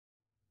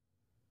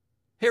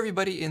Hey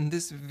everybody, in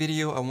this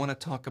video I want to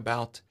talk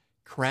about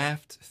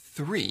Craft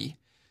 3,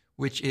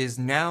 which is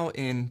now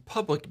in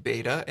public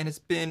beta, and it's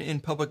been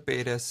in public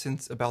beta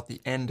since about the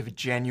end of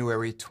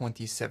January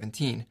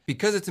 2017.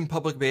 Because it's in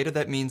public beta,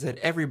 that means that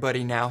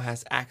everybody now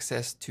has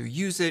access to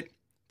use it,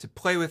 to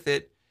play with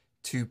it,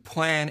 to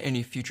plan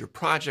any future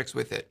projects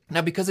with it.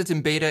 Now because it's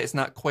in beta, it's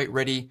not quite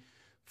ready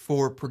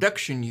for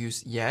production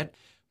use yet,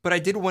 but I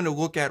did want to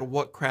look at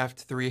what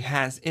Craft 3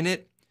 has in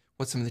it,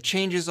 what some of the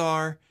changes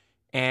are,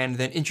 and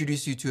then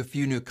introduce you to a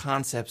few new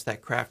concepts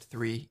that Craft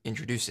 3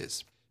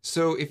 introduces.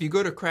 So if you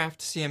go to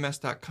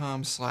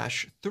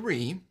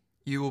craftcms.com/3,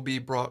 you will be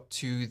brought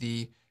to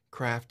the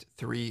Craft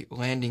 3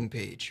 landing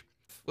page.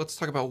 Let's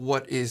talk about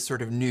what is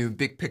sort of new,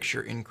 big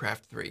picture in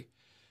Craft 3.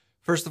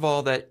 First of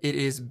all, that it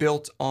is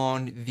built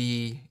on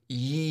the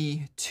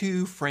Yi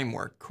 2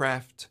 framework.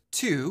 Craft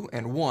 2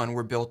 and 1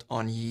 were built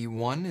on Yi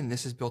 1, and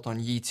this is built on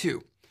Yi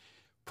 2.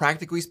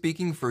 Practically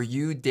speaking, for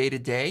you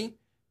day-to-day,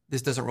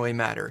 this doesn't really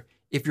matter.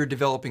 If you're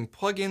developing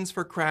plugins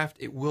for Craft,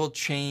 it will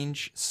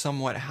change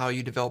somewhat how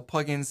you develop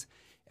plugins,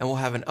 and we'll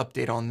have an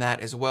update on that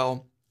as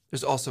well.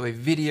 There's also a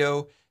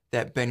video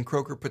that Ben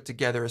Croker put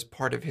together as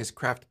part of his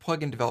Craft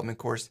plugin development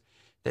course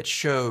that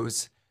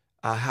shows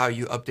how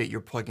you update your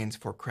plugins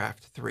for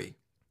Craft 3.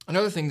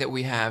 Another thing that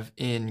we have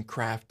in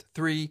Craft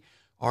 3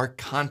 are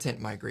content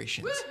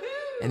migrations.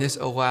 And this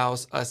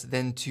allows us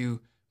then to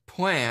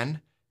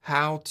plan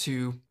how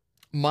to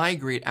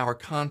migrate our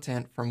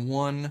content from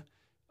one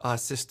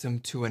system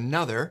to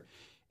another,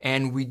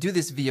 and we do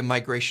this via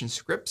migration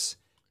scripts.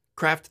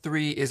 Craft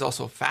 3 is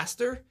also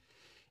faster.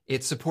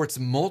 It supports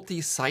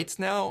multi-sites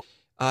now.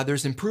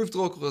 There's improved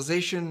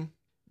localization.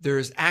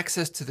 There's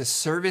access to the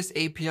service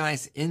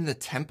APIs in the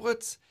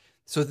templates.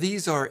 So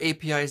these are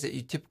APIs that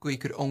you typically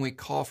could only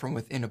call from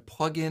within a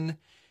plugin,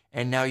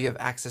 and now you have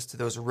access to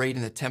those right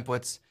in the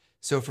templates.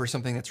 So for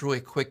something that's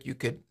really quick, you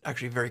could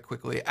actually very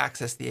quickly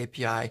access the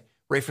API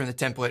right from the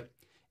template,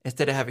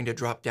 instead of having to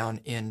drop down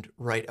and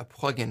write a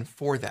plugin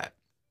for that.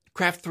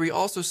 Craft 3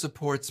 also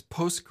supports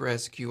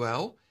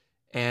Postgresql,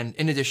 and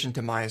in addition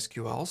to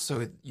MySQL,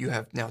 so you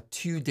have now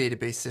two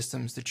database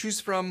systems to choose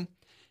from.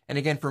 And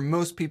again, for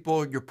most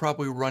people, you're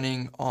probably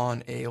running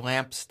on a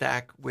LAMP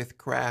stack with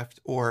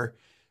Craft or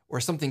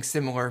something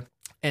similar,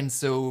 and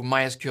so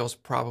MySQL is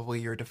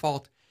probably your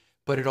default,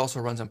 but it also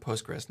runs on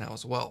Postgres now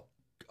as well.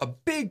 A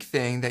big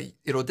thing that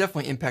it'll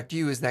definitely impact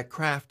you is that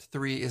Craft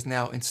 3 is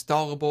now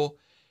installable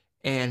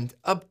and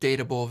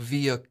updatable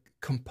via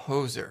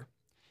Composer.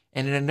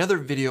 And in another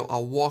video,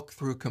 I'll walk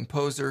through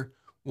Composer,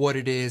 what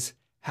it is,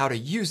 how to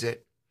use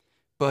it.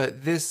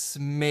 But this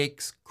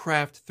makes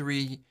Craft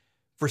 3,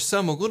 for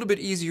some, a little bit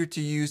easier to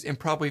use, and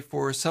probably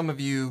for some of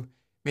you,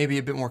 maybe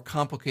a bit more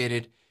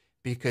complicated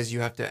because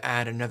you have to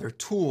add another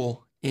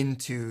tool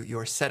into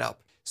your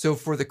setup. So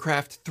for the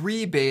Craft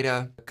 3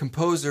 beta,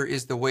 Composer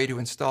is the way to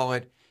install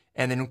it.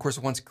 And then, of course,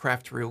 once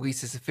Craft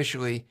releases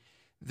officially,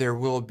 there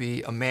will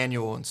be a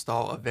manual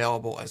install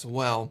available as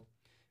well,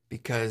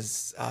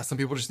 because some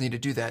people just need to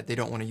do that. They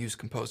don't want to use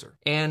Composer.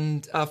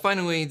 And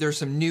finally, there's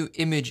some new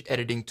image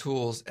editing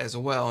tools as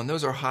well, and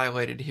those are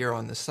highlighted here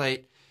on the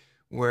site,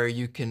 where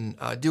you can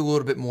do a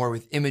little bit more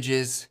with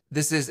images.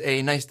 This is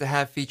a nice to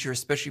have feature,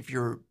 especially if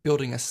you're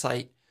building a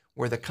site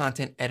where the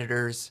content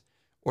editors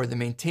or the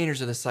maintainers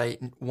of the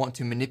site want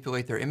to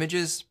manipulate their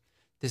images.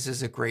 This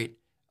is a great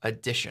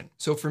addition.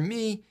 So for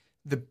me,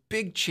 the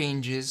big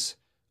changes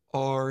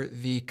are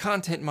the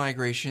content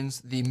migrations,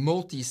 the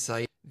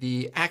multi-site,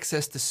 the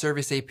access to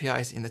service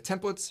APIs in the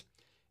templates,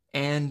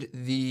 and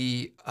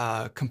the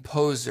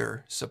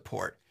Composer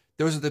support.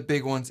 Those are the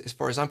big ones as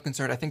far as I'm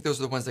concerned. I think those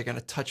are the ones that are going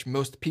to touch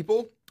most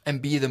people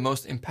and be the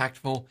most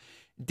impactful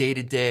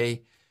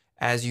day-to-day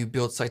as you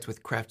build sites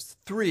with Craft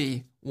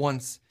 3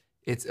 once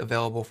it's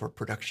available for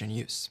production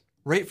use.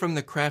 Right from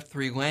the Craft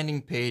 3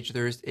 landing page,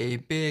 there's a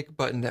big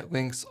button that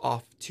links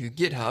off to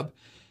GitHub,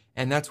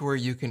 and that's where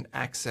you can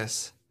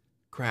access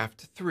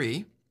Craft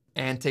 3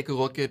 and take a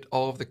look at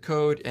all of the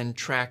code and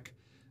track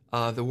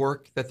the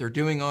work that they're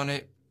doing on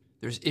it.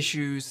 There's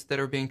issues that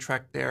are being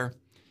tracked there,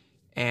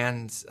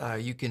 and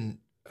you can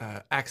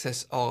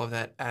access all of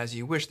that as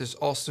you wish. There's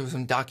also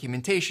some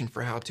documentation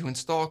for how to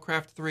install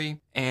Craft 3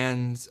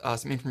 and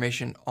some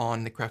information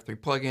on the Craft 3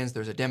 plugins.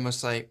 There's a demo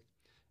site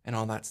and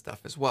all that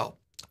stuff as well.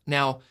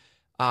 Now,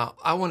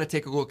 I want to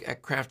take a look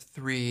at Craft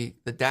 3,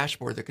 the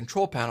dashboard, the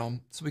control panel,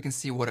 so we can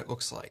see what it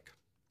looks like.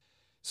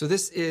 So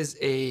this is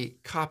a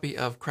copy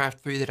of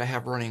Craft 3 that I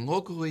have running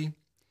locally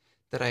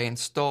that I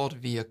installed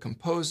via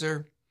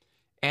Composer.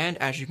 And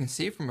as you can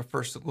see from a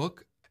first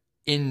look,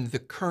 in the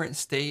current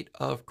state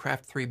of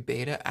Craft 3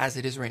 beta as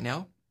it is right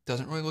now,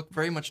 doesn't really look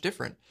very much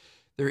different.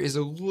 There is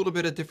a little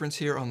bit of difference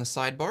here on the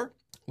sidebar.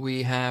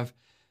 We have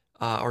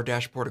our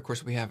dashboard, of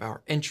course, we have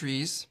our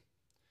entries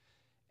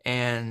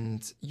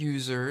and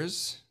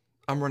users.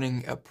 I'm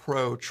running a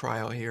pro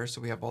trial here,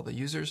 so we have all the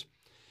users.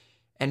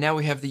 And now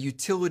we have the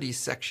utilities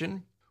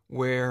section,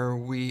 where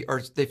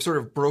they've sort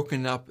of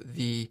broken up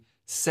the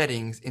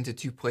settings into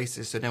two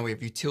places. So now we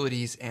have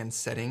utilities and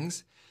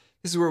settings.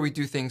 This is where we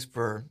do things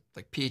for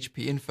like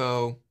PHP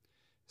info,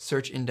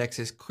 search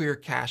indexes, clear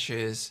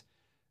caches,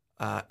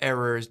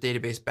 errors,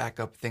 database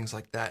backup, things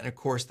like that. And of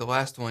course, the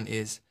last one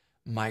is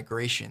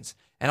migrations.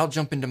 And I'll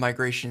jump into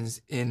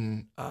migrations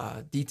in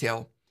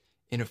detail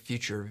in a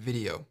future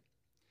video.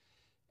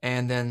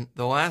 And then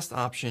the last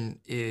option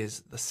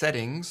is the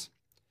settings.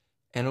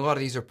 And a lot of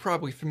these are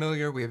probably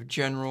familiar. We have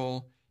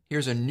general.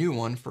 Here's a new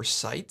one for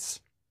sites.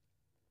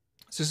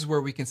 So this is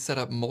where we can set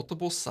up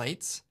multiple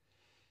sites,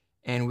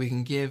 and we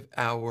can give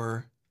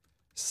our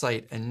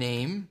site a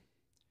name,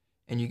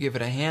 and you give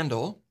it a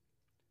handle,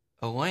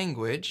 a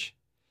language,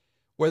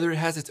 whether it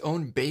has its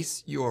own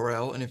base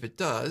URL, and if it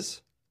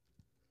does,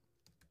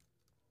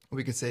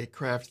 we can say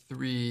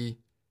craft3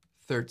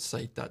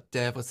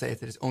 thirdsite.dev. Let's say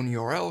it's its own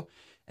URL,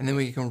 and then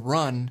we can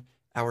run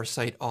our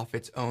site off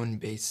its own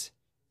base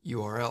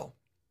URL.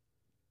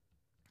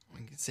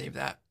 We can save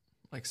that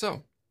like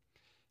so.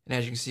 And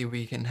as you can see,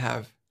 we can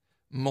have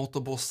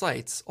multiple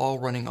sites all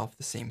running off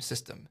the same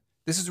system.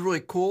 This is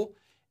really cool,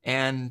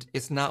 and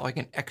it's not like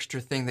an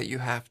extra thing that you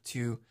have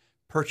to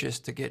purchase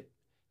to get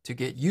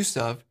use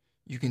of.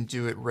 You can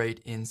do it right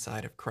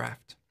inside of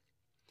Craft.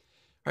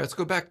 All right, let's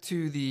go back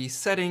to the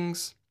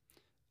settings.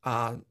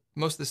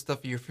 Most of the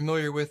stuff you're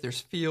familiar with.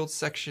 There's fields,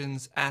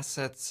 sections,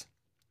 assets,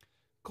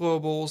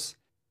 globals.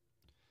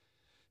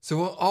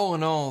 So all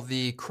in all,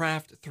 the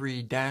Craft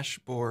 3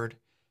 dashboard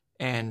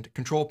and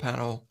control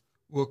panel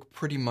look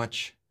pretty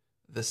much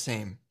the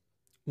same.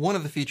 One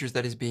of the features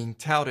that is being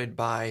touted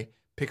by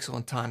Pixel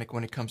and Tonic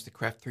when it comes to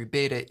Craft 3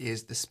 beta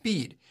is the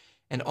speed.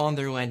 And on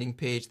their landing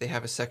page, they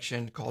have a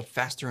section called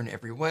Faster in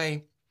Every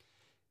Way.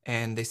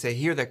 And they say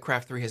here that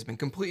Craft 3 has been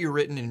completely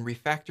written and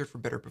refactored for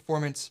better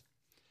performance.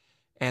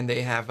 And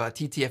they have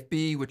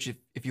TTFB, which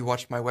if you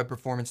watched my web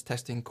performance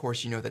testing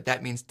course, you know that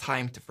that means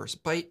time to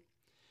first byte.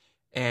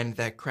 And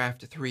that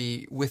Craft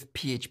 3 with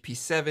PHP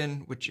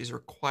 7, which is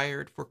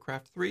required for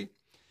Craft 3,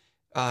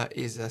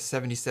 is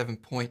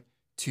 77.2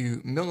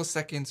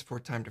 milliseconds for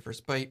time to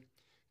first byte.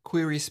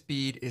 Query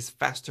speed is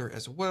faster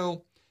as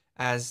well,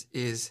 as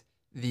is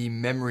the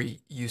memory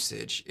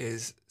usage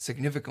is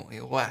significantly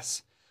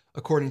less,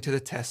 according to the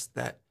test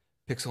that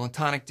Pixel and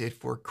Tonic did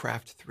for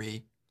Craft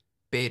 3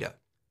 beta.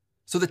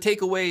 So the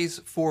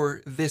takeaways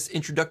for this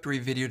introductory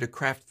video to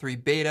Craft 3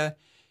 beta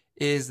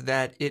is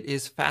that it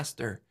is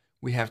faster.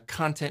 We have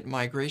content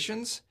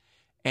migrations,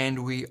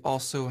 and we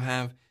also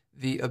have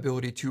the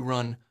ability to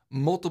run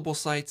multiple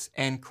sites,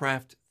 and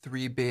Craft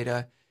 3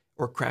 beta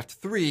or Craft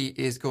 3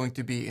 is going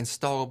to be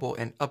installable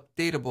and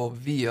updatable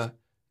via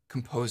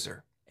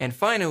Composer. And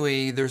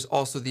finally, there's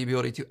also the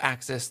ability to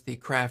access the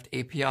Craft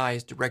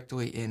APIs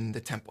directly in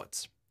the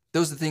templates.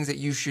 Those are the things that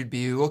you should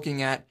be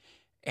looking at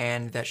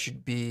and that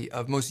should be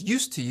of most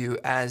use to you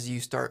as you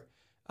start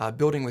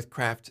building with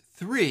Craft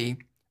 3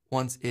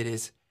 once it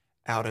is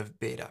out of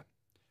beta.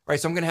 All right,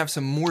 so I'm going to have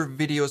some more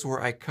videos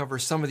where I cover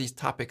some of these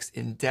topics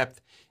in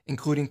depth,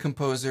 including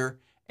Composer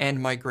and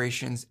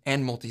migrations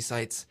and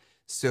multi-sites,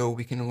 so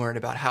we can learn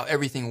about how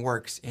everything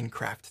works in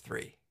Craft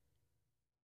 3.